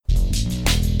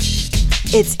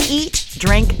It's Eat,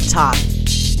 Drink, Talk.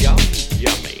 Yum,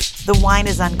 yummy. The wine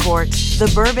is uncorked, the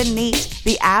bourbon neat,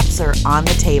 the apps are on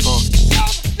the table.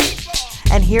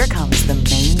 And here comes the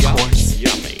main course.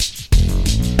 Yummy.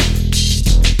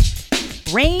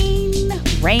 Rain,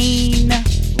 rain,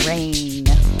 rain.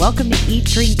 Welcome to Eat,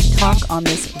 Drink, Talk on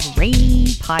this rainy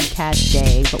podcast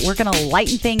day. But we're going to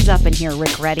lighten things up in here,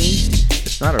 Rick. Ready?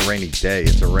 It's not a rainy day.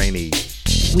 It's a rainy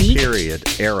Week? period.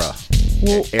 Era.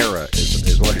 Well, Era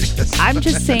is what it is. I'm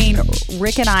just saying,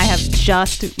 Rick and I have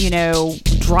just,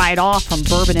 dried off from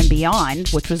Bourbon and Beyond,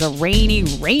 which was a rainy,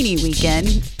 rainy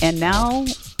weekend. And now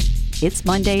it's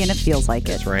Monday and it feels like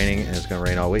it. It's raining and it's going to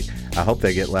rain all week. I hope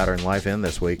they get Louder in Life in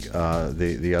this week.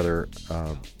 The other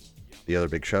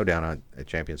big showdown at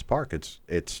Champions Park.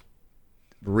 It's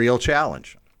real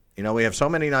challenge. We have so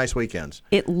many nice weekends.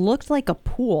 It looked like a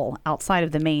pool outside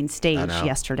of the main stage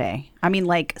yesterday. I mean,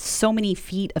 like so many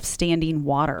feet of standing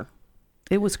water.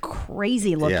 It was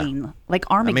crazy looking, like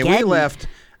Armageddon.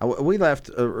 We left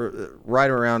right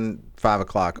around 5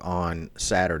 o'clock on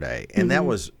Saturday, and that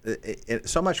was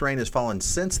so much rain has fallen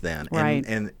since then, right.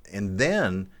 and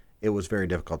then it was very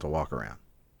difficult to walk around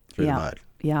through the mud.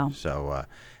 Yeah. So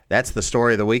that's the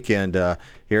story of the weekend.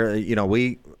 Here,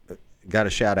 we got a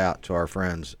shout out to our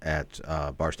friends at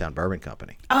Butchertown Bourbon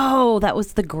Company. Oh, that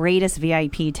was the greatest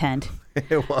VIP tent.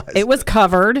 It was. It was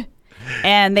covered,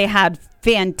 and they had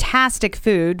fantastic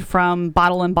food from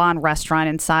Bottle and Bond restaurant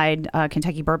inside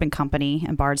Kentucky Bourbon Company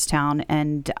in Bardstown.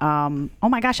 And oh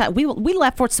my gosh, we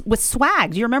left with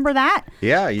swag. Do you remember that?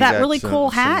 Yeah, you that got really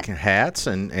cool hat. Some hats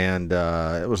and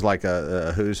it was like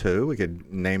a who's who. We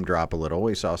could name drop a little.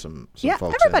 We saw some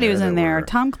folks. Everybody was in that there. were...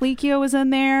 Tom Colicchio was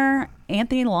in there.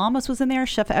 Anthony Lamas was in there.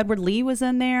 Chef Edward Lee was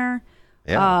in there.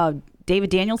 Yeah. David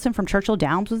Danielson from Churchill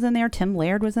Downs was in there. Tim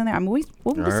Laird was in there. I mean, we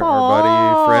our buddy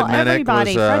Fred Minnick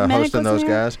was hosting those there.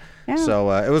 guys. Yeah. So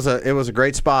it was a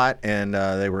great spot, and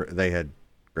they had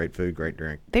great food, great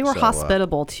drink. They were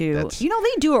hospitable too.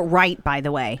 They do it right. By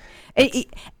the way,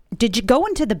 did you go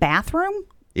into the bathroom?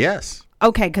 Yes.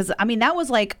 Okay, because that was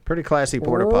like pretty classy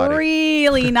porta potty.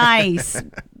 Really nice.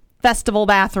 Festival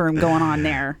bathroom going on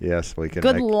there. Yes, we can.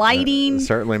 Good lighting.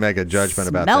 Certainly make a judgment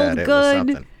about smelled that. Good. It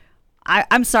was something.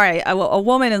 I'm sorry. A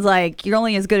woman is like, you're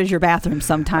only as good as your bathroom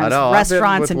sometimes. I know.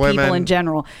 Restaurants and people in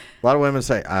general. A lot of women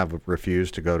say, I've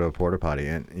refused to go to a porta potty.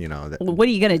 And, what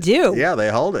are you going to do? Yeah, they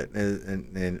hold it.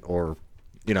 Or.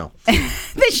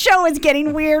 This show is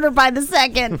getting weirder by the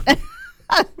second.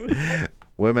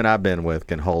 Women I've been with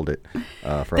can hold it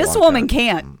for a This long woman time.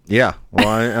 can't. Yeah. Well,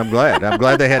 I'm glad. I'm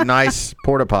glad they had nice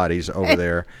porta potties over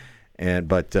there.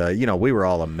 But we were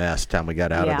all a mess time we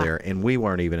got out of there, and we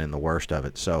weren't even in the worst of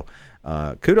it. So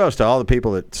kudos to all the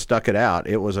people that stuck it out.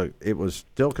 It was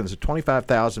still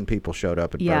 25,000 people showed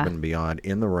up at Bourbon and Beyond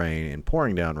in the rain and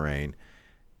pouring down rain,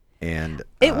 and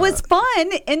it was fun.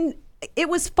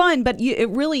 But it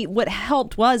really what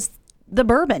helped was the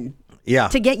bourbon. Yeah,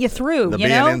 to get you through. Being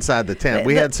inside the tent,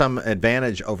 we had some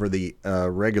advantage over the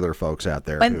regular folks out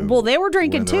there. Well, they were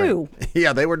drinking too.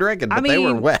 Yeah, they were drinking, but they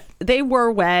were wet. They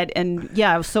were wet, and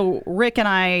so Rick and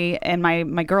I and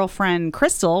my girlfriend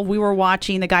Crystal, we were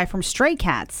watching the guy from Stray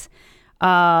Cats,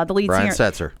 the lead Brian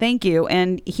singer. Setzer. Thank you,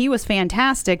 and he was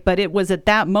fantastic. But it was at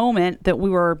that moment that we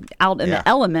were out in the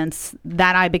elements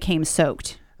that I became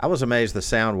soaked. I was amazed the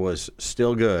sound was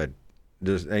still good.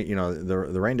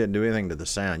 The rain didn't do anything to the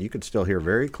sound. You could still hear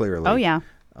very clearly. Oh yeah,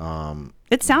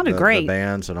 it sounded great. The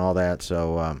bands and all that.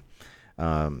 So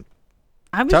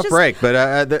tough break.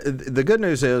 But the good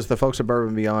news is the folks at Bourbon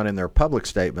and Beyond in their public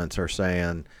statements are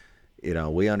saying,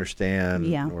 we understand.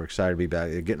 Yeah. We're excited to be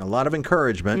back. They're getting a lot of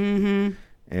encouragement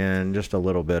and just a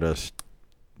little bit of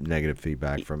negative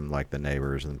feedback from like the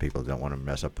neighbors and the people that don't want to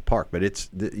mess up the park. But it's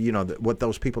what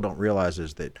those people don't realize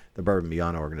is that the Bourbon and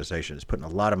Beyond organization is putting a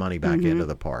lot of money back into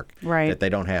the park that they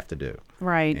don't have to do.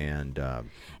 Right. And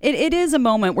it is a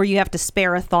moment where you have to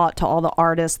spare a thought to all the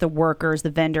artists, the workers, the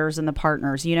vendors, and the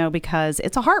partners. Because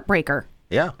it's a heartbreaker.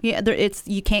 Yeah. Yeah.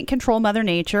 You can't control Mother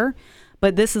Nature.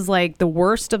 But this is like the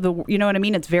worst of the, you know what I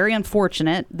mean? It's very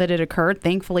unfortunate that it occurred.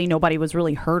 Thankfully, nobody was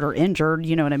really hurt or injured,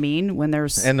 you know what I mean?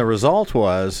 And the result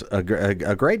was a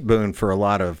great boon for a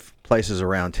lot of places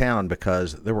around town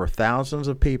because there were thousands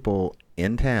of people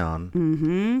in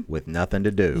town with nothing to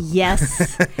do.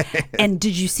 Yes. And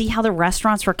did you see how the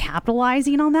restaurants were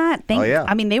capitalizing on that?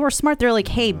 They were smart. They're like,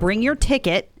 hey, bring your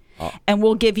ticket. And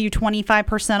we'll give you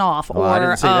 25% off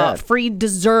or free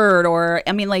dessert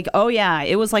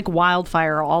it was like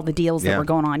wildfire, all the deals that were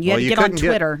going on. You had to get on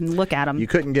Twitter and look at them. You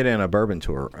couldn't get in a bourbon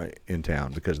tour in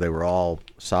town because they were all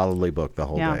solidly booked the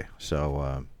whole day.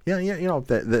 So Yeah,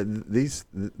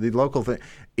 the local thing.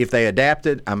 If they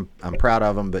adapted, I'm proud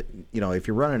of them. But if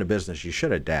you're running a business, you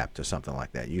should adapt to something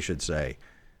like that. You should say,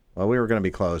 well, we were going to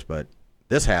be closed, but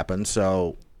this happened,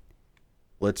 so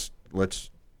let's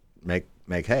make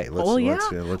hay.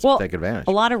 Let's take advantage.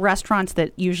 A lot of restaurants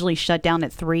that usually shut down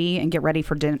at 3 and get ready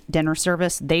for dinner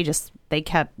service, they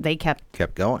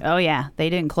kept going. Oh yeah, they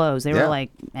didn't close. They were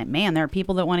like, man, there are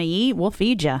people that want to eat. We'll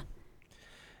feed you.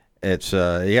 It's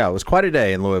it was quite a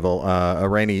day in Louisville, a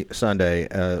rainy Sunday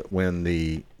when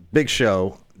the big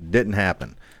show didn't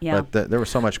happen. Yeah. But there was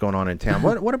so much going on in town.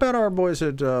 What about our boys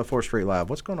at 4th Street Live?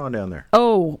 What's going on down there?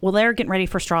 Oh, well, they're getting ready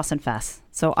for Strassenfest.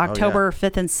 So October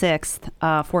 5th and 6th,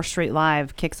 4th Street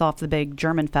Live kicks off the big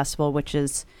German festival, which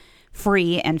is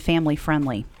free and family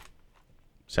friendly.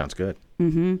 Sounds good.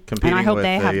 Mm-hmm. And I hope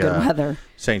they have good weather.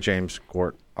 St. James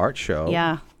Court Art Show.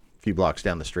 Yeah. A few blocks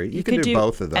down the street. You can do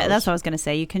both of those. That's what I was going to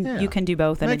say. You can do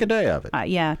both. Make a day of it.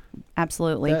 Yeah,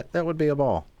 absolutely. That would be a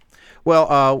ball.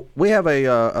 Well, we have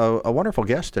a wonderful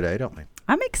guest today, don't we?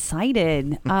 I'm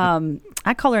excited.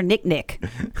 I call her Nic.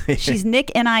 She's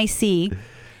Nic, Nic,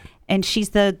 and she's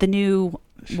the new,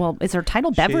 well, is her title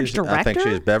beverage director? I think she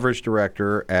is beverage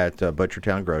director at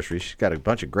Butchertown Grocery. She's got a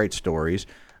bunch of great stories.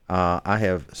 I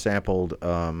have sampled,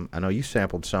 I know you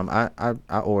sampled some. I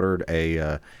ordered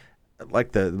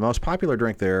the most popular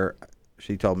drink there,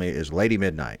 she told me, is Lady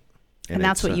Midnight. And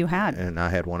that's what you had. And I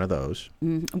had one of those.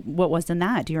 What was in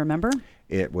that? Do you remember?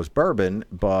 It was bourbon,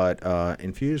 but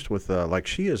infused with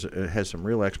she has some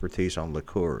real expertise on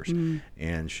liqueurs,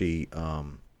 and she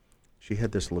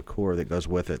had this liqueur that goes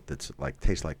with it that's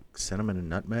tastes like cinnamon and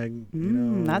nutmeg.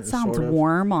 That sounds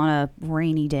warm on a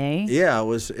rainy day. Yeah,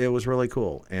 it was really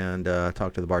cool. And I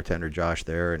talked to the bartender Josh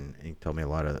there, and he told me a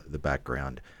lot of the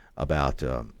background about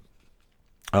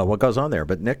what goes on there.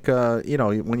 But Nic,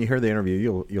 when you hear the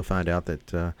interview, you'll find out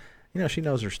that she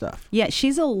knows her stuff. Yeah,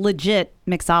 she's a legit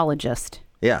mixologist.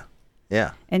 Yeah.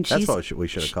 And that's what we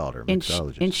should have called her,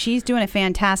 mixologist. And she's doing a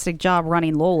fantastic job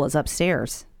running Lola's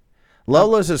upstairs.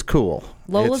 Lola's is cool.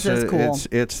 Lola's is cool.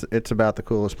 It's about the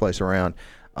coolest place around.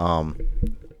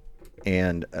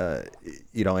 And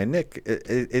Nic,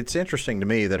 it's interesting to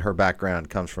me that her background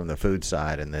comes from the food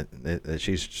side, and that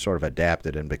she's sort of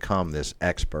adapted and become this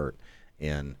expert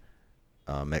in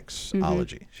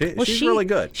mixology. She's really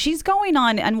good. She's going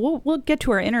on, and we'll get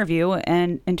to her interview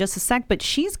in just a sec, but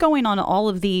she's going on all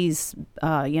of these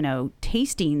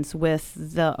tastings with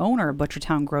the owner of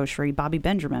Butchertown Grocery, Bobby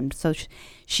Benjamin. So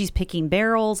she's picking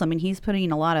barrels. I mean, he's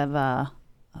putting a lot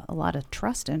of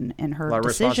trust in her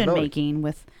decision making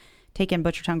with taking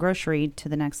Butchertown Grocery to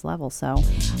the next level. So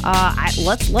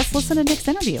let's listen to Nic's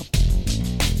interview.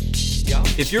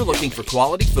 If you're looking for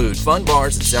quality food, fun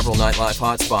bars, and several nightlife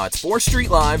hotspots, 4th Street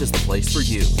Live is the place for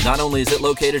you. Not only is it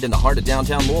located in the heart of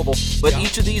downtown Louisville, but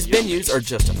each of these venues are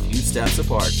just a few steps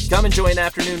apart. Come enjoy an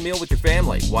afternoon meal with your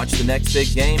family, watch the next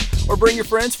big game, or bring your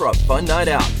friends for a fun night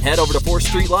out. Head over to 4th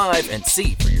Street Live and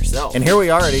see for yourself. And here we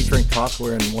are at Eat, Drink, Talk.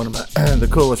 We're in one of the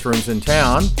coolest rooms in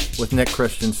town with Nic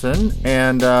Christiansen.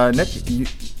 And Nic,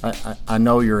 I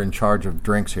know you're in charge of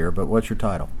drinks here, but what's your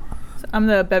title? I'm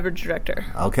the beverage director.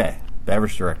 Okay.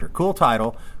 Beverage director. Cool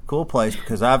title, cool place,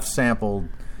 because I've sampled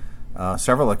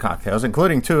several of the cocktails,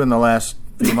 including 2 in the last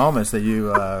few moments that you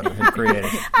have created.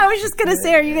 I was just going to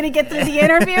say, are you going to get through the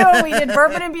interview? We did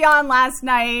Bourbon and Beyond last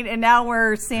night, and now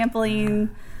we're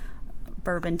sampling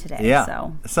bourbon today.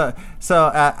 Yeah. So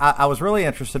I was really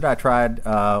interested. I tried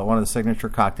one of the signature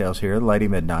cocktails here, Lady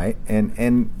Midnight,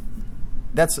 and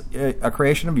that's a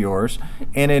creation of yours,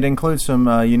 and it includes some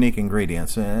unique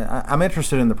ingredients. I'm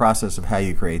interested in the process of how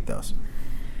you create those.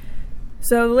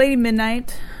 So the Lady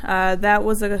Midnight, that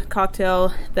was a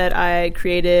cocktail that I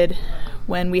created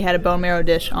when we had a bone marrow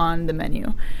dish on the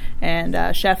menu. And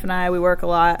Chef and I, we work a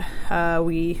lot.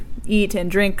 We eat and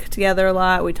drink together a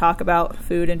lot. We talk about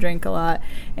food and drink a lot.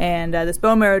 And this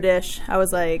bone marrow dish, I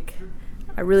was like,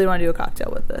 I really want to do a cocktail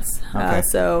with this. Okay.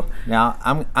 So now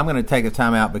I'm going to take a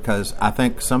time out because I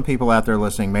think some people out there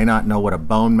listening may not know what a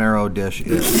bone marrow dish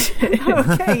is.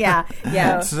 Okay, yeah.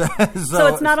 so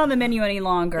it's not on the menu any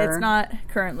longer. It's not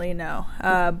currently, no.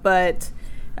 But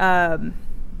so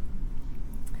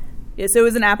it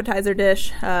was an appetizer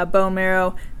dish. Bone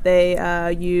marrow.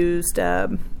 They used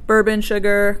bourbon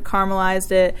sugar,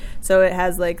 caramelized it, so it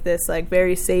has this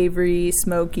very savory,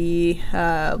 smoky,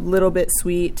 little bit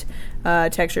sweet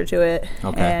texture to it.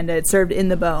 Okay. And it's served in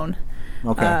the bone.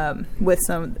 Okay.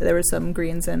 There was some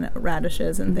greens and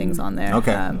radishes and things on there.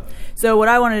 Okay. So what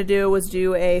I wanted to do was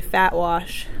do a fat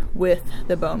wash with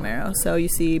the bone marrow. So you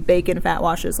see bacon fat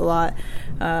washes a lot.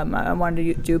 I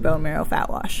wanted to do bone marrow fat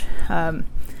wash.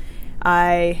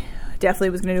 I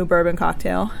definitely was going to do a bourbon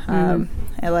cocktail.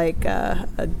 I like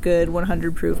a good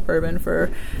 100 proof bourbon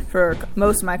for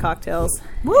most of my cocktails.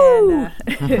 Woo!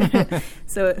 And,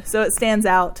 so it stands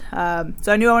out.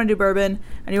 So I knew I wanted to do bourbon.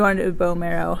 I knew I wanted to do bone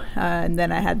marrow, and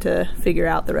then I had to figure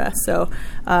out the rest. So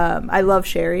I love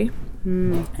sherry.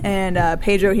 And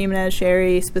Pedro Jimenez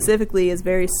sherry specifically is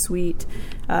very sweet.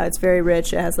 It's very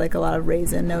rich. It has like a lot of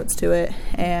raisin notes to it,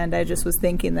 and I just was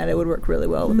thinking that it would work really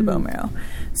well with the bone marrow.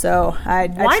 So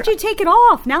why'd you take it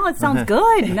off? Now it sounds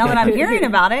good. Now that I'm hearing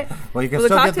about it. Well, you can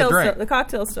still get the drink. The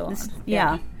cocktail's still on.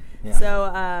 Yeah.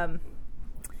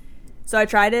 So I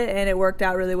tried it, and it worked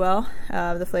out really well.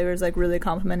 The flavors like really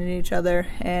complemented each other,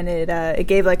 and it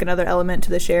gave like another element to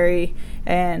the sherry,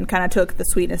 and kind of took the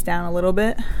sweetness down a little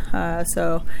bit.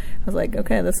 So I was like,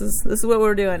 okay, this is what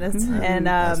we're doing. And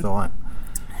that's the one.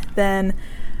 Then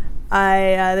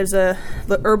there's a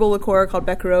herbal liqueur called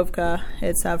Bekarovka.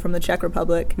 It's from the Czech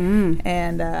Republic,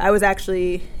 and I was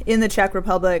actually in the Czech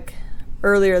Republic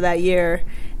earlier that year,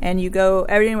 and you go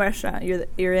every restaurant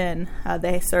you're in,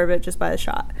 they serve it just by the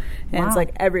shot, and it's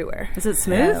like everywhere. Is it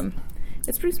smooth?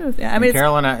 It's pretty smooth. Yeah, I mean,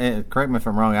 Carolyn, correct me if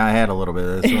I'm wrong. I had a little bit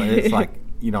of this. It's like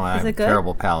I have a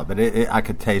terrible palate, but I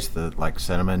could taste the like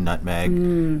cinnamon, nutmeg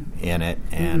in it,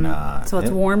 and so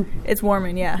it's warm. It's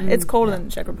warming, yeah. It's colder than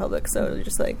the Czech Republic, so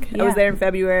just like I was there in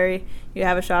February. You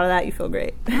have a shot of that, you feel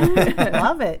great.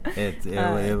 Love it.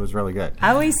 It was really good.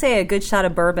 I always say a good shot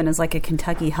of bourbon is like a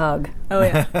Kentucky hug. Oh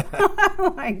yeah,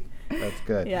 that's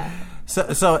good. Yeah.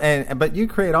 But you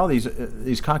create all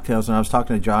these cocktails, and I was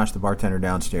talking to Josh, the bartender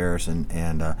downstairs, and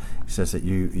he says that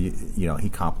he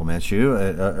compliments you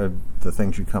the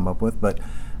things you come up with. But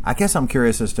I guess I'm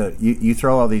curious as to you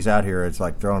throw all these out here. It's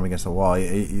like throwing them against the wall.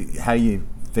 How do you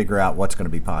figure out what's going to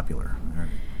be popular?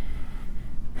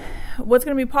 What's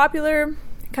going to be popular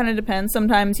kind of depends.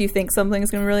 Sometimes you think something's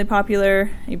going to be really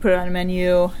popular, you put it on a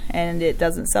menu, and it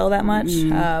doesn't sell that much.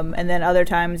 And then other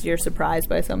times you're surprised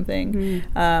by something.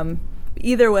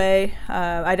 Either way,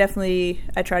 I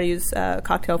try to use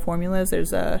cocktail formulas.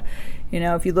 There's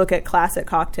if you look at classic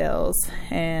cocktails,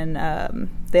 and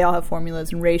they all have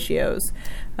formulas and ratios.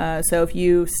 So if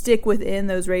you stick within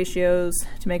those ratios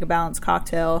to make a balanced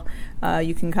cocktail,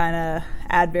 you can kind of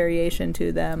add variation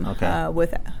to them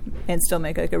and still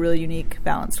make like a really unique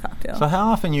balanced cocktail. So how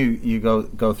often you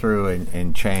go through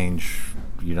and change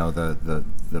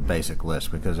the basic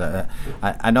list? Because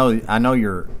I know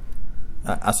you're.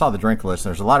 I saw the drink list.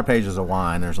 There's a lot of pages of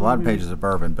wine. There's a lot of pages of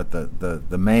bourbon, but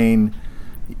the main,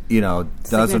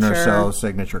 dozen or so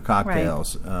signature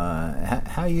cocktails. Right.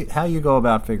 How you go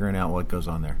about figuring out what goes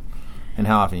on there, and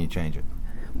how often you change it?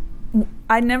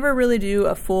 I never really do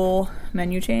a full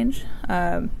menu change.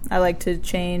 I like to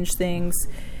change things,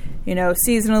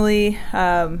 seasonally.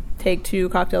 Take 2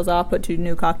 cocktails off, put 2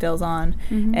 new cocktails on,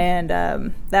 and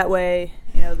that way,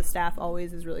 the staff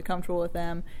always is really comfortable with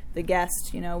them. The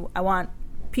guests, I want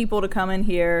people to come in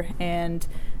here and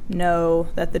know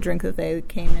that the drink that they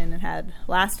came in and had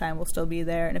last time will still be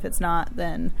there, and if it's not,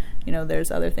 then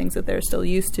there's other ththings that they're still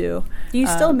used to. Do you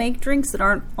still make drinks that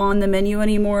aren't on the menu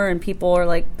anymore, and people are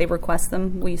like they request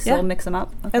them? Will you still mix them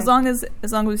up? Okay. As long as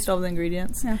we still have the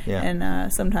ingredients. Yeah.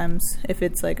 And sometimes if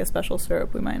it's like a special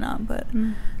syrup, we might not. But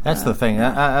that's the thing.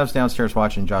 I was downstairs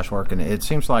watching Josh work, and it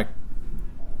seems like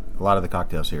a lot of the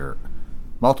cocktails here,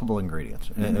 multiple ingredients,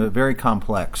 very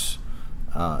complex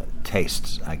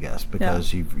tastes, I guess,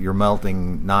 because you're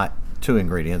melting not 2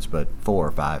 ingredients, but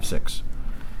 4, 5, 6.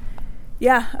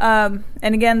 Yeah,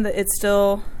 and again, it's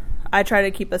still, I try to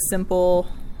keep a simple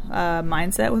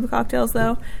mindset with the cocktails,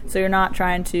 though. So you're not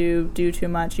trying to do too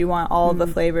much. You want all the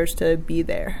flavors to be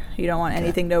there. You don't want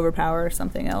anything to overpower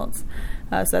something else.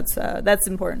 So that's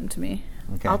important to me.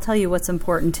 Okay. I'll tell you what's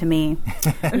important to me.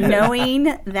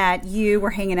 Knowing that you were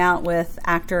hanging out with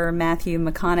actor Matthew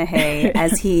McConaughey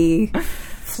as he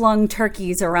flung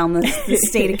turkeys around the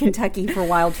state of Kentucky for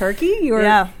Wild Turkey. You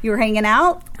were hanging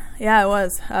out? Yeah, I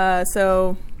was.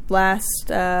 So last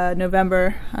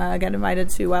November, I got invited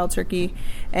to Wild Turkey,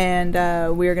 and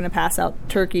we were going to pass out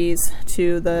turkeys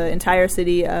to the entire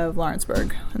city of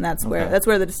Lawrenceburg, and that's where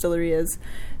the distillery is.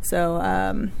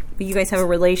 So, but you guys have a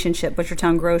relationship,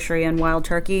 Butchertown Grocery and Wild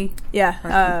Turkey. Yeah,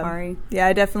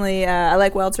 I definitely I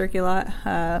like Wild Turkey a lot.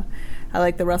 I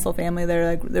like the Russell family.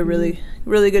 They're really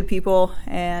really good people,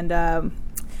 and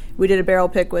we did a barrel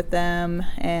pick with them,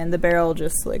 and the barrel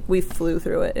just we flew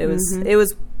through it. It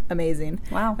was amazing.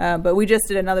 Wow. But we just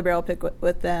did another barrel pick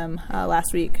with them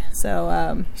last week.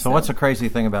 So what's the crazy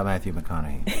thing about Matthew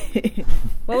McConaughey?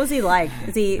 What was he like?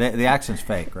 Is he the accent's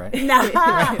fake, right? No.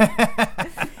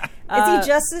 Is he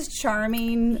just as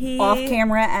charming off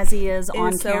camera as he is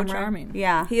on camera? So charming.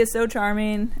 Yeah. He is so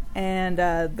charming, and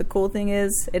the cool thing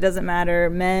is, it doesn't matter,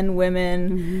 men,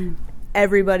 women,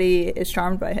 everybody is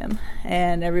charmed by him,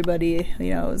 and everybody,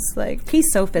 is like... He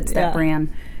so fits that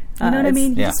brand. You know what I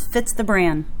mean? He just fits the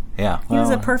brand. Yeah, he was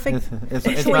a perfect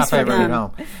it's my favorite at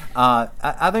home.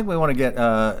 I think we want to get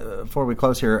before we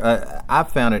close here. I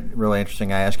found it really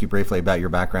interesting. I asked you briefly about your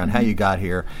background, how you got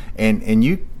here, and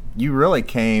you really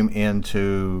came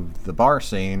into the bar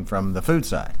scene from the food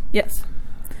side. Yes.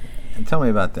 And tell me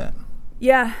about that.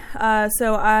 Yeah.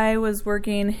 So I was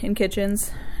working in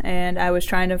kitchens, and I was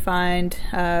trying to find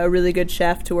a really good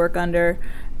chef to work under,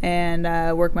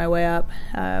 and work my way up.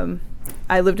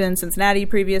 I lived in Cincinnati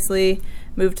previously,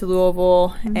 moved to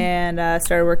Louisville, and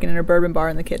started working in a bourbon bar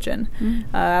in the kitchen.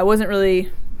 I wasn't really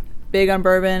big on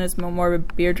bourbon. I was more of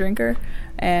a beer drinker.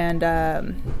 And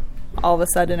all of a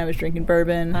sudden I was drinking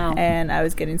bourbon, and I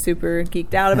was getting super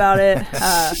geeked out about it.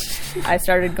 I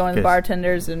started going to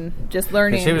bartenders and just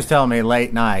learning. She was telling me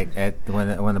late night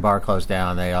when the bar closed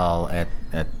down, they all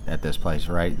at this place,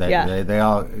 right? They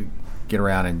all get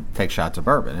around and take shots of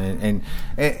bourbon,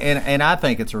 and I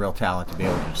think it's a real talent to be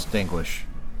able to distinguish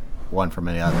one from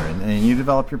the other, and you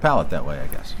develop your palate that way, I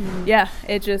guess. Yeah,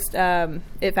 it just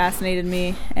it fascinated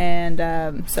me,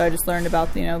 and so I just learned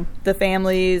about the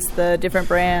families, the different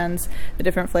brands, the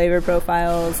different flavor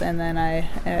profiles, and then I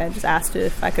just asked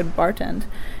if I could bartend,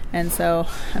 and so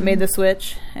I made the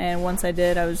switch, and once I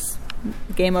did, I was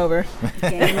game over.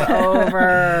 Game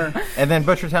over. And then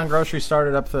Butchertown Grocery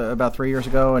started up about 3 years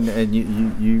ago, and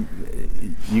you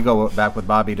go back with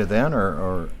Bobby to then,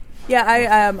 or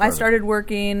Yeah, I started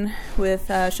working with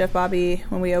Chef Bobby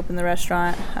when we opened the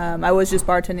restaurant. I was just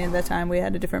bartending at that time. We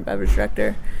had a different beverage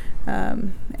director,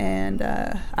 and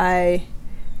I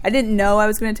didn't know I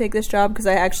was going to take this job because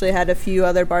I actually had a few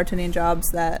other bartending jobs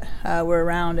that were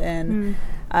around, and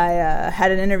I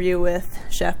had an interview with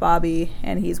Chef Bobby,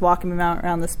 and he's walking me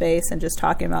around the space and just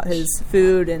talking about his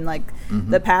food and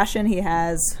the passion he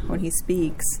has when he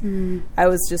speaks. I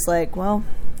was just like, well,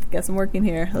 guess I'm working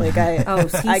here.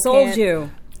 He sold you.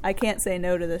 I can't say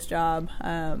no to this job.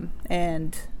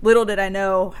 And little did I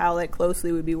know how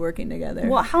closely we'd be working together.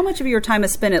 Well, how much of your time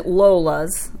is spent at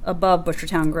Lola's above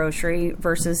Butchertown Grocery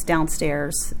versus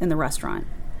downstairs in the restaurant?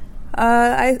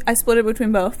 I split it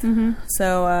between both.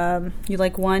 So you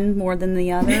like one more than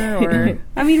the other, or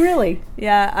I mean, really?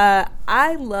 Yeah.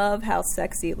 I love how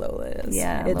sexy Lola is.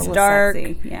 Yeah, it's Lola's dark.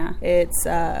 Sexy. Yeah, it's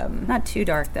not too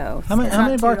dark though. How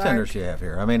many bartenders do you have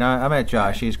here? I mean, I met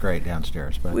Josh. He's great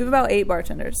downstairs, but we have about 8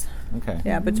 bartenders. Okay.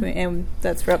 Yeah, and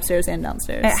that's for upstairs and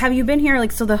downstairs. Have you been here?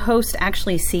 So the host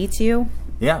actually seats you?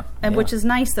 Yeah. Which is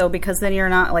nice, though, because then you're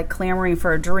not clamoring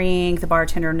for a drink. The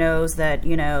bartender knows that,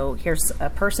 here's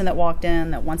a person that walked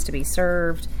in that wants to be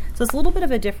served. So it's a little bit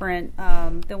of a different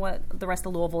than what the rest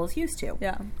of Louisville is used to.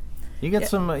 Yeah. You get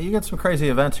some crazy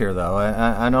events here, though.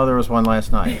 I know there was one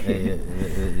last night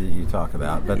you talk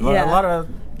about, but a lot of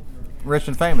rich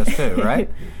and famous, too, right?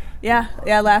 Yeah.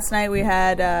 Last night we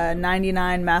had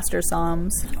 99 master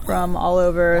somms from all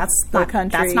over the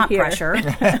country. That's not here. pressure.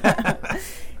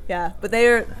 Yeah, but they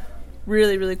are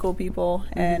really, really cool people,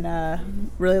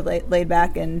 and really laid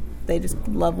back, and they just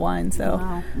love wine.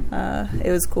 So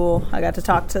it was cool. I got to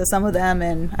talk to some of them,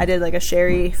 and I did a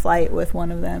sherry flight with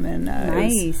one of them, and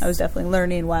nice. I was definitely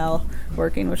learning while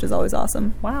working, which is always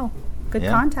awesome. Wow. Good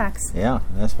contacts. Yeah,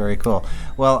 that's very cool.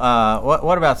 Well,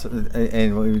 what about,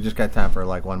 and we just got time for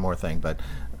one more thing, but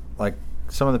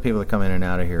some of the people that come in and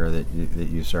out of here that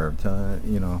you served,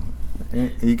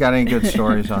 you got any good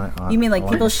stories on you mean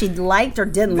people she liked or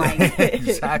didn't like?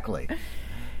 Exactly.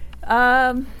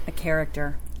 A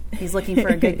character. He's looking for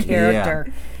a good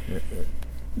character. Yeah.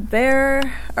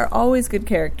 There are always good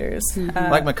characters.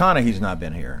 Like McConaughey's not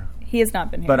been here. He has not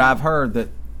been here. But I've heard that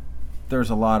there's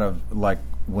a lot of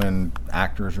when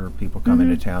actors or people come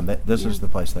into town, that this is the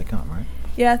place they come, right?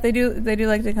 Yeah, they do. They do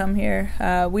like to come here.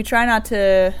 We try not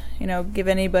to, give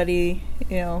anybody,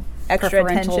 extra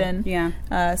attention.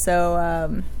 Yeah.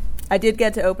 So I did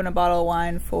get to open a bottle of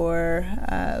wine for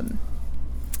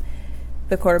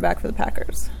the quarterback for the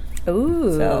Packers.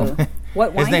 Ooh. So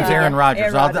what wine? His name's Aaron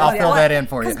Rodgers. I'll fill that in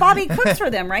for you. Because Bobby cooks for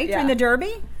them, right? Yeah. During the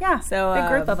Derby? Yeah. So big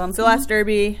group of them. So last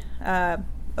Derby,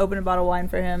 opened a bottle of wine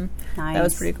for him. Nice. That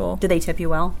was pretty cool. Did they tip you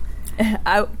well?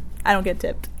 I don't get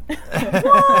tipped.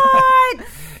 What?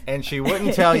 And she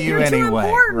wouldn't tell you You're anyway, too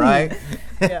important. right?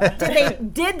 Yeah.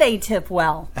 Did they tip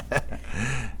well?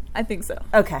 I think so.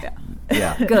 Okay.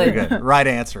 Yeah. Good. Good. Right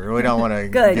answer. We don't want to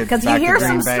good because you hear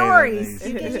some Bay stories.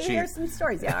 You hear some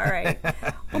stories. Yeah. All right.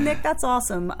 Well, Nick, that's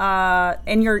awesome.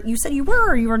 And you said you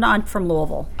were or you were not from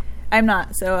Louisville? I'm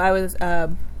not. So I was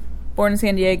born in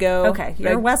San Diego. Okay,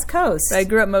 you're West Coast. I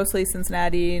grew up mostly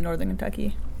Cincinnati, Northern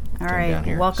Kentucky. All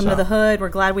right, welcome to the hood. We're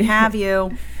glad we have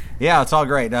you. Yeah, it's all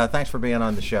great. Thanks for being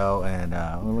on the show, and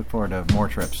we look forward to more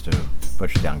trips to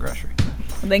Butchertown Grocery.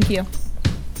 Well, thank you.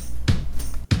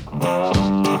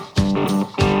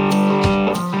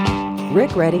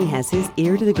 Rick Redding has his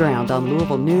ear to the ground on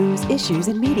Louisville news, issues,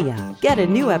 and media. Get a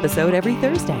new episode every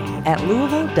Thursday at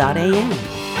louisville.am.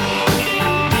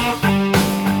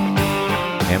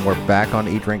 And we're back on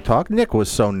Eat, Drink, Talk. Nic was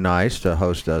so nice to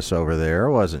host us over there,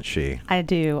 wasn't she? I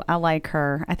do. I like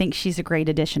her. I think she's a great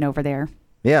addition over there.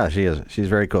 Yeah, she is. She's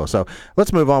very cool. So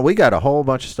let's move on. We got a whole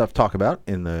bunch of stuff to talk about.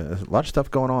 A lot of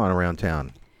stuff going on around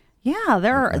town. Yeah,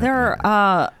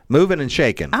 they're moving and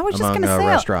shaking. I was just going to say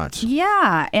restaurants.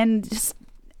 Yeah, and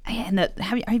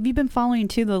have you been following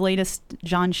too the latest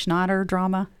John Schnatter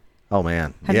drama? Oh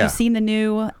man, have you seen the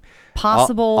new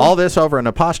possible all this over an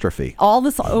apostrophe? All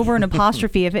this over an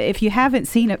apostrophe. If you haven't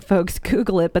seen it, folks,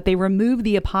 Google it. But they removed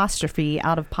the apostrophe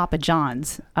out of Papa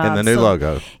John's in the new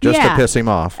logo just to piss him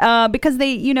off. Because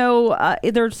they,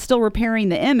 they're still repairing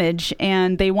the image,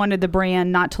 and they wanted the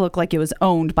brand not to look like it was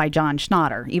owned by John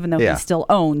Schnatter, even though he still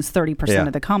owns 30%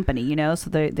 of the company. So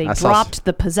they dropped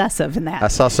the possessive in that. I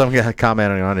saw some guy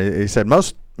commenting on it. He said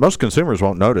most consumers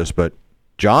won't notice, but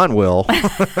John will.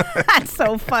 That's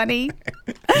so funny.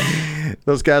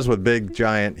 Those guys with big,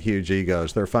 giant, huge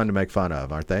egos, they're fun to make fun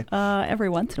of, aren't they? Every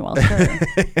once in a while, sure.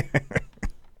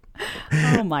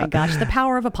 Oh, my gosh. The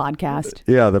power of a podcast.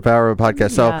 Yeah, the power of a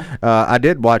podcast. So I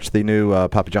did watch the new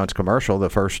Papa John's commercial, the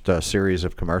first series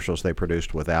of commercials they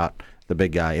produced without the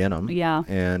big guy in them. Yeah.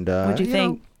 And what'd you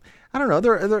think? I don't know.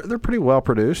 They're pretty well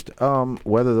produced.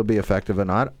 Whether they'll be effective or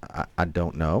not, I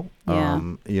don't know. Yeah.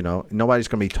 Nobody's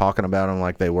going to be talking about him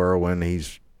like they were when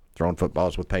he's throwing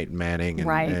footballs with Peyton Manning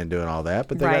and doing all that.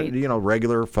 But they got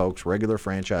regular folks, regular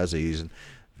franchisees, and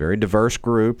very diverse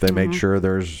group. They make sure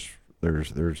there's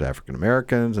African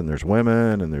Americans and there's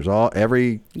women and there's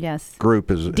every group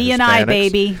is D&I,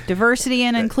 baby, diversity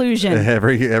and inclusion.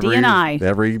 Every D&I.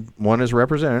 Everyone is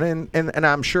represented, and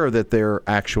I'm sure that their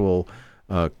actual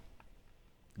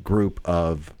group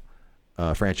of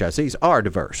franchisees are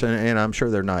diverse, and I'm sure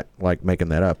they're not like making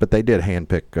that up, but they did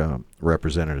handpick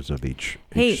representatives of each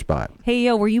spot.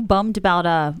 Hey, were you bummed about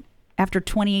after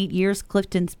 28 years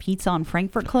Clifton's Pizza on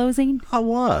Frankfurt closing? I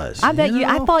was. I bet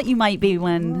I thought you might be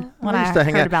when I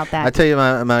heard about that. I tell you,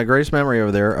 my greatest memory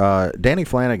over there, Danny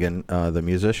Flanagan, the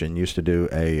musician, used to do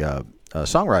a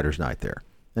songwriters night there,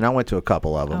 and I went to a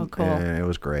couple of them. Oh, cool. And it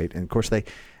was great. And of course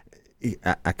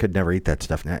I could never eat that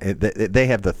stuff now. They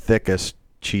have the thickest,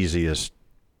 cheesiest,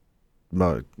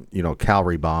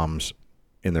 calorie bombs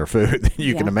in their food that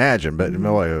you can imagine. But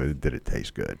boy, did it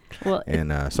taste good. Well,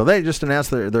 and so they just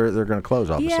announced they're going to close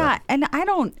all of a sudden. Yeah, and I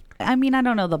don't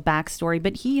know the backstory,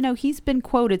 but he's been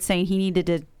quoted saying he needed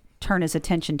to turn his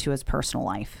attention to his personal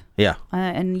life. Yeah,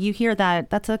 and you hear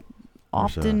that's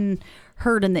often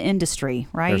heard in the industry,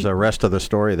 right? There's a rest of the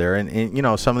story there,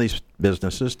 and some of these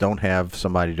businesses don't have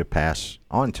somebody to pass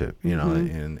on to,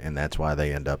 and that's why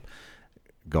they end up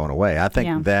going away. I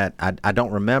think that I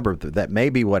don't remember that may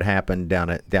be what happened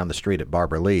down the street at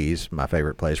Barbara Lee's, my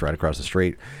favorite place right across the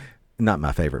street. Not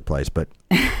my favorite place, but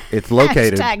it's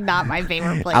located. Hashtag not my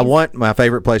favorite place. I want my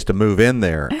favorite place to move in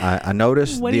there. I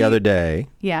noticed the other day.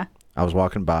 Yeah. I was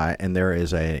walking by, and there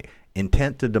is a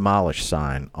intent to demolish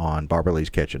sign on Barbara Lee's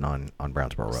Kitchen on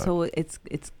Brownsboro Road. So it's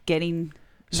getting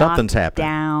something's happening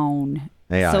down.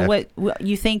 Yeah. So what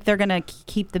you think they're going to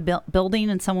keep the building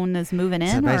and someone is moving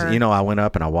in? Or? I went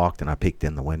up and I walked and I peeked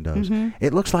in the windows.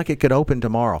 It looks like it could open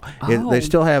tomorrow. They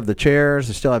still have the chairs,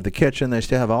 they still have the kitchen, they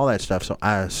still have all that stuff. So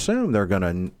I assume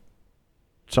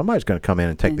somebody's going to come in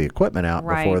and take the equipment out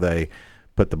before they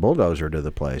put the bulldozer to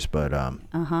the place. But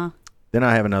Then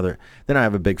I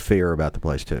have a big fear about the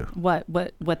place too. What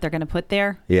they're going to put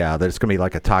there? Yeah, that it's going to be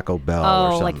like a Taco Bell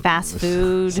or something. Like fast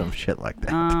food. Some shit like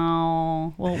that.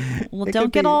 Oh, well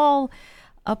don't get all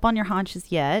up on your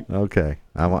haunches yet. Okay.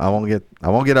 I won't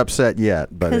get upset yet,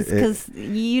 but because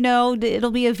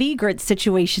it'll be a V-grit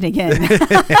situation again.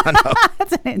 I know.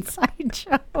 That's an inside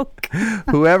joke.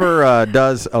 Whoever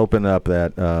does open up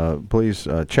that, please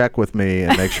check with me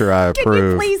and make sure I approve.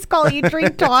 Can you please call Eat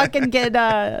Drink Talk and get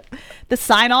the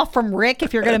sign off from Rick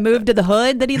if you're going to move to the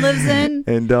hood that he lives in?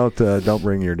 And don't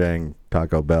bring your dang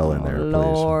Taco Bell in there, please.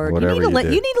 Lord. Whatever you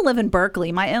need do. to live in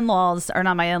Berkeley. My in-laws, or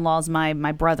not my in-laws,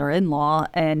 my brother-in-law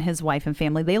and his wife and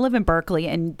family, they live in Berkeley,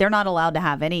 and they're not allowed to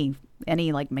have any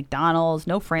like McDonald's,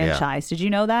 no franchise. Yeah. Did you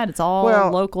know that? It's all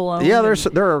local owned. Yeah,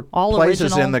 there are all places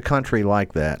original. in the country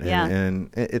like that. Yeah. And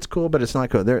it's cool, but it's not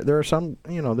cool. There are some,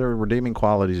 there are redeeming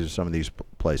qualities of some of these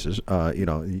places. You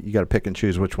got to pick and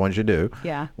choose which ones you do.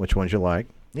 Yeah. Which ones you like.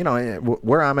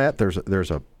 Where I'm at, there's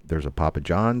a Papa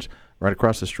John's. Right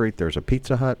across the street, there's a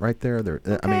Pizza Hut right there.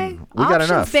 Okay. I mean, we got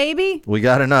enough, baby. We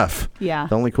got enough. Yeah.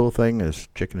 The only cool thing is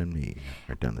chicken and me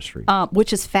right down the street.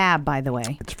 Which is fab, by the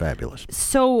way. It's fabulous.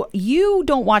 So you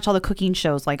don't watch all the cooking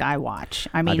shows like I watch.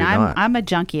 I mean, I'm a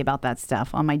junkie about that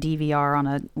stuff on my DVR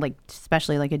on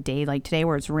especially like a day like today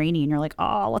where it's rainy and you're like,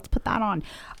 oh, let's put that on.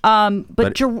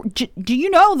 But do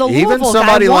you know the Louisville even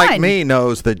somebody guy won? like me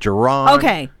knows that Jerron.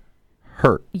 Okay.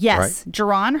 Hurt. Yes, right?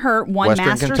 Jerron Hurt won Western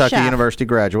Master Kentucky Chef. University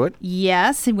graduate.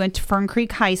 Yes, he went to Fern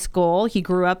Creek High School. He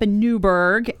grew up in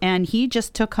Newburgh, and he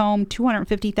just took home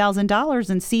 $250,000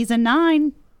 in season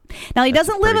 9. Now, he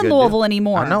doesn't live in Louisville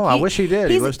anymore. I know. I wish he did.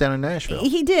 He lives down in Nashville.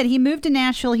 He did. He moved to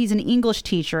Nashville. He's an English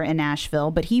teacher in Nashville,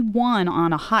 but he won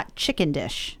on a hot chicken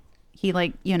dish.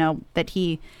 That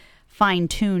he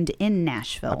fine-tuned in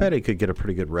Nashville. I bet he could get a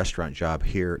pretty good restaurant job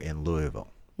here in Louisville.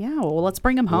 Yeah, well, let's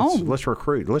bring him home. Let's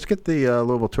recruit. Let's get the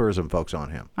Louisville tourism folks on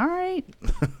him. All right.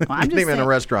 Well, I'm just in a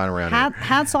restaurant around here.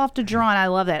 Hats off to Jerron. I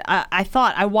love that.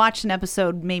 I watched an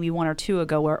episode maybe 1 or 2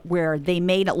 ago where they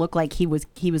made it look like he was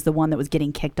the one that was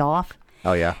getting kicked off.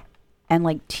 Oh, yeah. And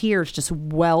like tears just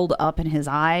welled up in his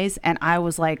eyes, and I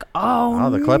was like, "Oh,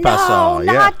 the clip no, I saw,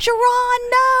 not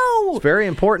Jerron, no!" It's very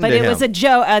important but to him. But it was a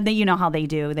joke. You know how they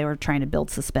do. They were trying to build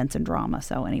suspense and drama.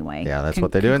 So anyway, yeah, that's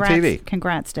what they do on TV.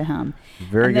 Congrats to him.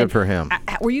 Very good for him.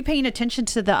 Were you paying attention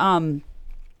to the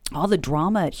all the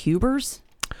drama at Huber's?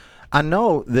 I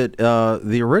know that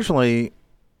the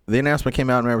announcement came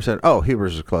out and everyone said, "Oh,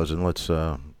 Huber's is closing. Let's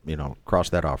cross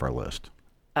that off our list."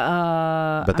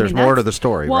 But there's more to the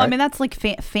story, well, right? I mean, that's like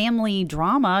family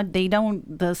drama.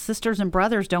 The sisters and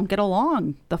brothers don't get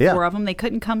along. The 4 of them, they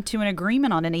couldn't come to an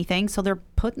agreement on anything, so they're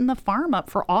putting the farm up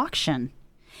for auction.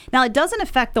 Now, it doesn't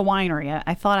affect the winery.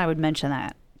 I thought I would mention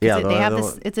that. Yeah, they have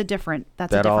this. It's a different.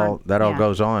 That all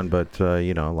goes on, but a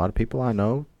lot of people I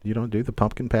know, do the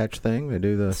pumpkin patch thing. They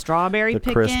do the strawberry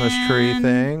picking, Christmas tree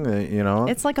thing.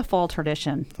 It's like a fall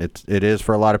tradition. It is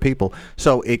for a lot of people.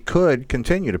 So it could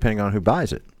continue depending on who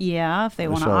buys it. Yeah, if they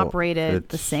want to operate it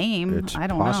the same. It's I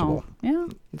don't possible. know.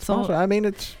 Yeah, it's possible. I mean,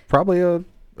 it's probably a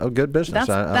good business.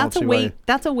 That's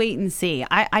a wait and see.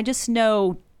 I just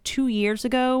know. 2 years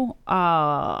ago,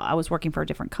 I was working for a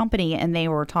different company, and they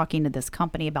were talking to this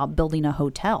company about building a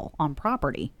hotel on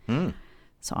property.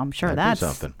 So I'm sure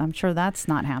that's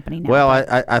not happening now. Well,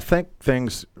 I think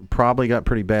things probably got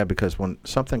pretty bad because when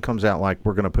something comes out like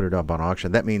we're going to put it up on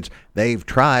auction, that means they've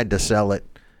tried to sell it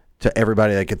to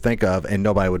everybody they could think of, and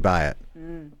nobody would buy it.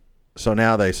 So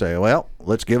now they say, well,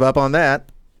 let's give up on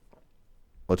that.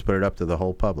 Let's put it up to the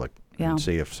whole public and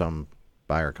see if some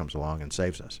buyer comes along and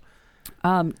saves us.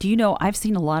 Do you know, I've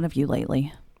seen a lot of you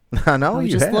lately. I know I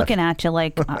was just looking at you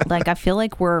like I feel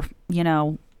like we're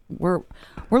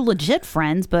legit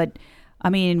friends, but I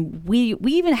mean, we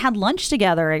even had lunch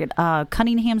together at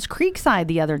Cunningham's Creekside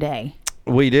the other day.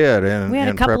 We did, and we had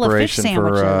a couple of fish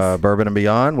sandwiches for Bourbon and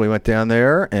Beyond. We went down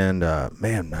there, and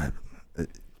man,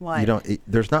 what?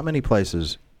 There's not many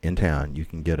places in town you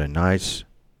can get a nice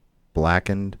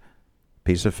blackened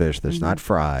piece of fish that's not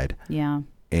fried. Yeah,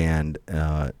 and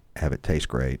have it taste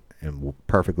great and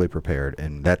perfectly prepared,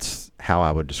 and that's how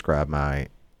I would describe my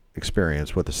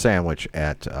experience with the sandwich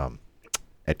at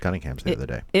Cunningham's the other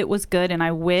day. It was good, and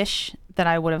I wish that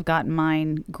I would have gotten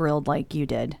mine grilled like you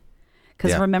did.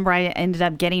 Because remember, I ended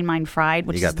up getting mine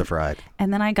fried. You got the fried.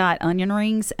 And then I got onion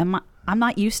rings, and I'm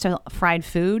not used to fried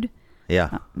food.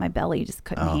 Yeah. My belly just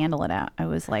couldn't handle it out. I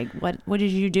was like, what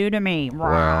did you do to me? Well,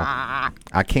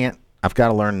 I can't. I've got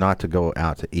to learn not to go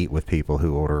out to eat with people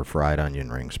who order fried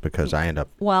onion rings because I end up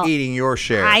eating your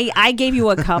share. I gave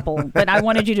you a couple, but I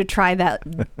wanted you to try that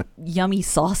yummy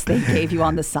sauce they gave you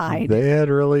on the side. They had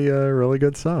really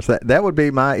good sauce. That would be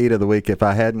my eat of the week if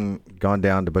I hadn't gone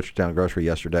down to Butchertown Grocery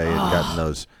yesterday and gotten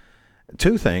those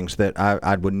 2 things that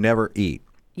I would never eat.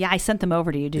 Yeah, I sent them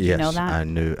over to you. Did you know that? I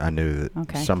knew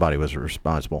that somebody was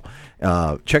responsible.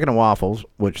 Chicken and waffles,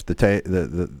 which the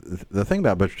thing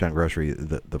about Butchertown Grocery,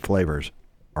 the flavors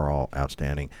are all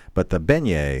outstanding. But the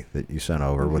beignet that you sent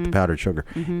over with the powdered sugar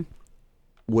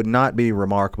would not be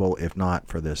remarkable if not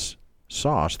for this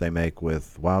sauce they make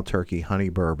with wild turkey, honey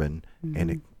bourbon,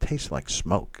 and it tastes like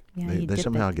smoke. Yeah, they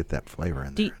somehow get that flavor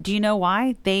in there. Do you know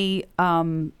why? They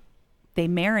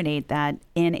marinate that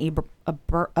in a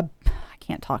I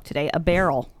can't talk today. A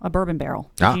bourbon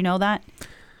barrel. Did you know that?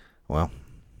 Well,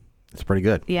 it's pretty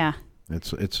good. Yeah.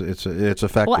 It's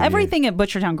effective. Well, everything at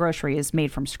Butchertown Grocery is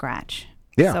made from scratch.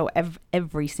 Yeah. So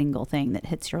every single thing that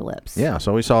hits your lips. Yeah.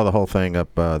 So we saw the whole thing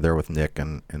up there with Nick,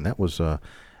 and that was a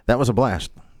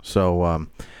blast. So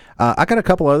I got a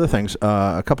couple other things,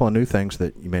 a couple of new things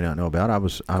that you may not know about.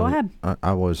 Go ahead.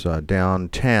 I was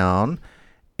downtown,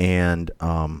 and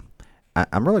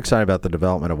I'm really excited about the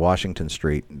development of Washington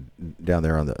Street down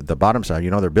there on the bottom side.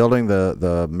 They're building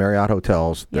the Marriott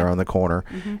hotels there on the corner,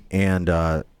 and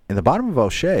in the bottom of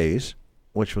O'Shea's,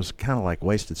 which was kind of like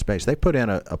wasted space, they put in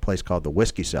a place called the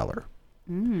Whiskey Cellar,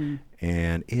 and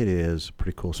it is a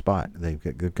pretty cool spot.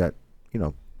 They've got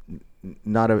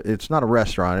it's not a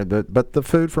restaurant, but the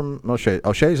food from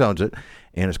O'Shea's owns it,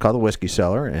 and it's called the Whiskey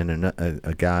Cellar, and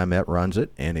a guy I met runs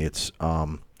it, and it's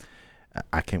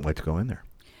I can't wait to go in there.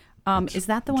 Is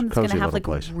that the one that's going to have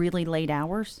really late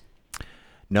hours?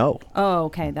 No. Oh,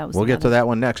 okay. We'll get to that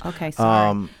one next. Okay,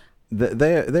 sorry.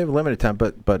 They have limited time,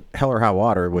 but Hell or High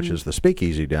Water, which is the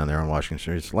speakeasy down there on Washington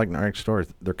Street, it's like next door.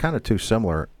 They're kind of two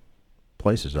similar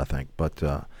places, I think, but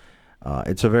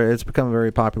it's become a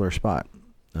very popular spot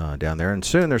down there. And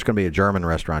soon there's going to be a German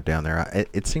restaurant down there.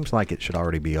 It seems like it should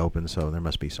already be open, so there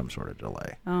must be some sort of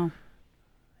delay. Oh.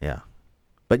 Yeah.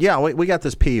 But yeah, we got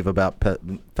this peeve about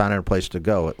finding a place to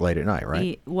go late at night,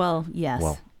 right? Well, yes.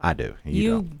 Well, I do.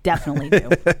 You definitely do.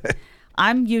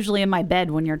 I'm usually in my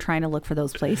bed when you're trying to look for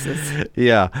those places.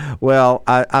 Yeah. Well,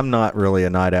 I'm not really a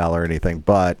night owl or anything,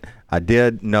 but I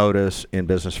did notice in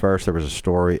Business First there was a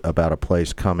story about a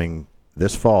place coming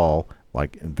this fall,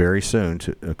 like very soon,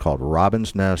 called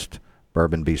Robin's Nest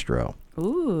Bourbon Bistro.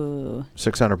 Ooh.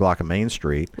 600 block of Main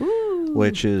Street. Ooh.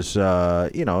 Which is,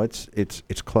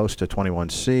 it's close to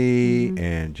 21C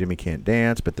and Jimmy Can't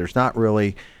Dance, but there's not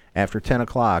really, after 10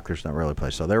 o'clock, there's not really a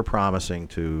place. So they're promising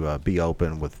to be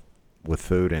open with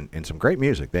food and some great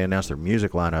music. They announced their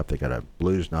music lineup. They got a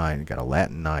blues night, they got a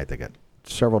Latin night, they got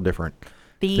several different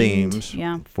themes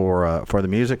for the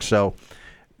music. So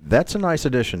that's a nice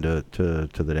addition to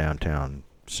the downtown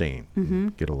scene. Mm-hmm.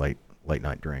 Get a late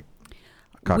night drink,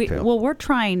 a cocktail. We're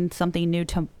trying something new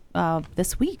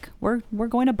this week. We're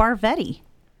going to Barvetti.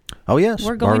 Oh yes,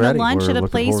 we're going Barvetti. to lunch at a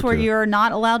place where you're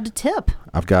not allowed to tip.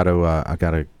 I've got to I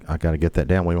got to get that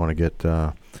down. We want to get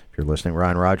if you're listening,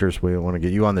 Ryan Rogers, we want to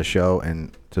get you on the show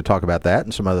and to talk about that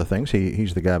and some other things.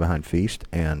 He's the guy behind Feast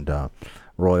and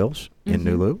Royals in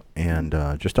Nulu,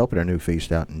 and just opened a new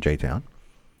Feast out in J-Town.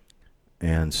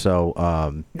 And so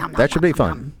that should be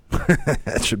fun.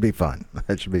 That should be fun.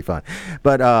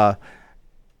 But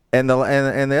and the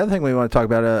other thing we want to talk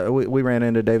about, we ran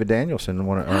into David Danielson,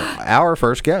 our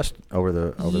first guest over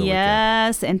the weekend.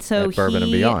 Yes, and so Bourbon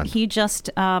and Beyond. He just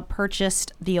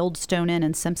purchased the Old Stone Inn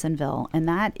in Simpsonville, and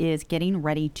that is getting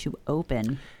ready to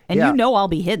open. And I'll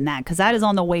be hitting that because that is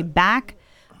on the way back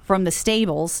from the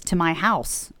stables to my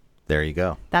house. There you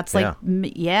go. That's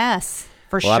yes,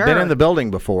 for sure. Well, I've been in the building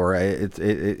before.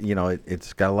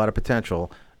 It's got a lot of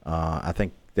potential. I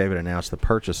think David announced the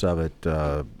purchase of it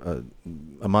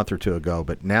a month or two ago,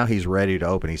 but now he's ready to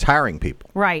open. He's hiring people.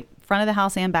 Right. Front of the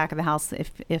house and back of the house.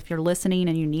 If you're listening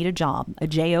and you need a job, a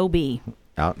job.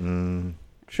 Out in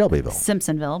Shelbyville.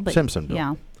 Simpsonville.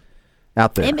 Yeah.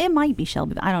 Out there. It might be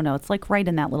Shelbyville. I don't know. It's like right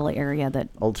in that little area that...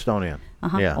 Old Stone Inn.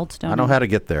 Yeah. Old Stone Inn. I know how to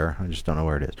get there. I just don't know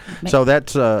where it is. So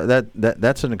that's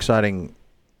an exciting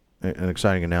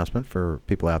announcement for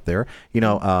people out there.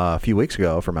 A few weeks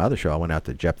ago from my other show, I went out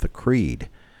to Jephthah Creed,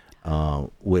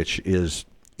 which is,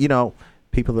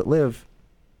 people that live,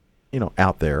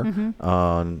 out there.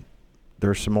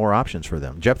 There's some more options for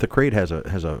them. Jephthah Creed has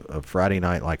a Friday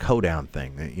night like hoedown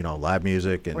thing, live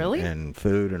music and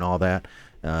food and all that.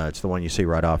 It's the one you see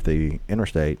right off the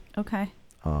interstate. Okay.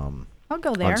 I'll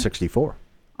go there. On 64.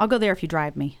 I'll go there if you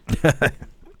drive me.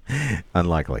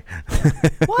 Unlikely.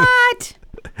 What?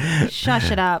 Shush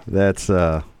it up.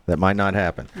 That might not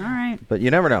happen. All right. But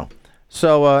you never know.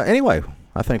 So anyway,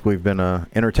 I think we've been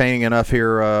entertaining enough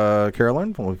here,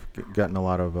 Carolyn. We've gotten a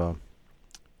lot of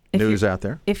news out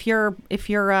there. If you're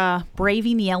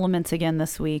braving the elements again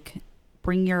this week,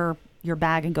 bring your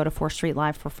bag and go to 4th Street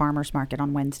Live for Farmers Market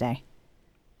on Wednesday.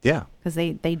 Yeah. Because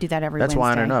they do that every Wednesday.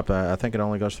 That's lining up. I think it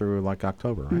only goes through like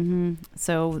October, right? Mm-hmm.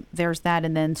 So there's that,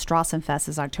 and then Strassenfest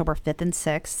is October 5th and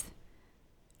 6th.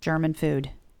 German food.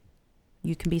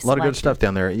 You can be selected. A lot of good stuff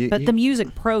down there. But the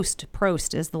music,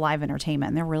 Prost is the live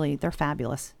entertainment, and they're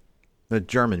fabulous. The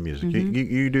German music. Mm-hmm.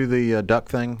 You do the duck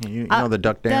thing? You know the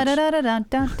duck dance?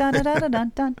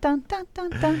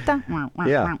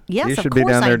 Yeah. Yes, you should be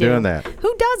down there doing that.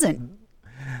 Who doesn't?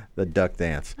 The duck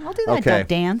dance. I'll do that duck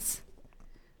dance.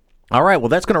 All right. Well,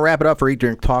 that's going to wrap it up for Eat,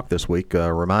 Drink, Talk this week.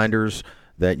 Reminders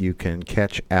that you can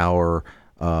catch our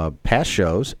past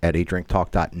shows at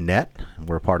eatdrinktalk.net.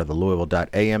 We're part of the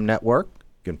Louisville.am network.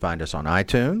 You can find us on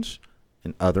iTunes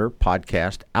and other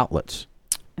podcast outlets.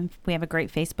 And we have a great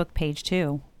Facebook page,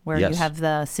 too, where you have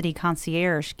the city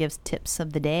concierge gives tips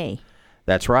of the day.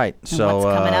 That's right. And so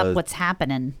what's coming up, what's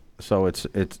happening. So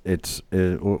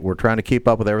we're trying to keep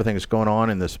up with everything that's going on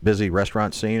in this busy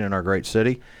restaurant scene in our great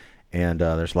city. And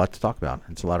there's a lot to talk about.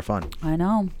 It's a lot of fun. I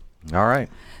know. All right.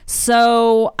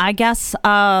 So I guess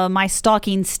my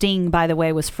stalking sting, by the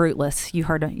way, was fruitless. You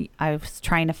heard I was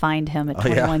trying to find him at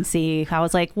 21C. I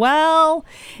was like, well,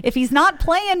 if he's not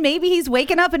playing, maybe he's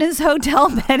waking up in his hotel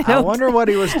bed. I wonder what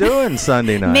he was doing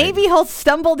Sunday night. Maybe he'll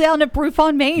stumble down to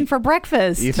Bourbon for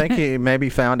breakfast. You think he maybe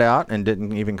found out and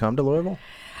didn't even come to Louisville?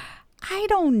 I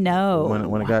don't know.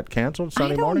 When it got canceled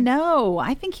Sunday morning? I don't know.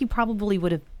 I think he probably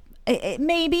would have.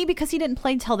 Maybe because he didn't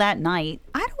play till that night.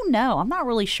 I don't know. I'm not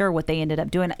really sure what they ended up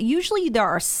doing. Usually there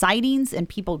are sightings and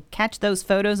people catch those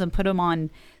photos and put them on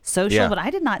social, but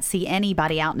I did not see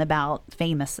anybody out and about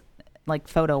famous, like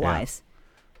photo-wise. Yeah.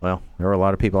 Well, there were a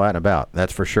lot of people out and about.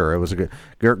 That's for sure. It was a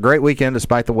great weekend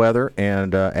despite the weather,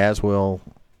 and as will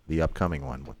the upcoming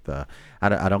one. With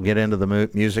I don't get into the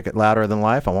music at Louder Than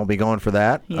Life. I won't be going for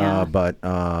that. Yeah. But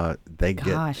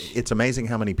it's amazing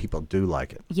how many people do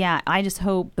like it. Yeah, I just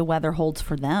hope the weather holds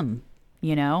for them,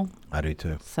 you know? I do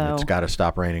too. So it's got to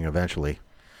stop raining eventually.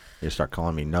 You start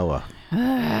calling me Noah.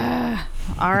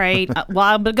 All right. Well,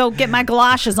 I'm going to go get my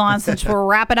galoshes on since we're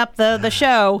wrapping up the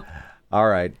show. All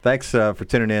right. Thanks for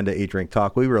tuning in to Eat, Drink,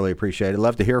 Talk. We really appreciate it.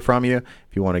 Love to hear from you.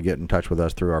 If you want to get in touch with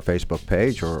us through our Facebook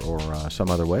page or some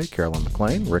other way, Carolyn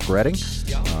McLean, Rick Redding,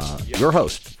 your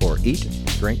host for Eat,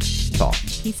 Drink, Talk.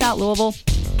 Peace out, Louisville.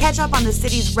 Catch up on the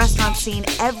city's restaurant scene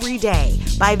every day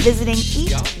by visiting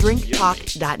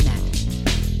eatdrinktalk.net.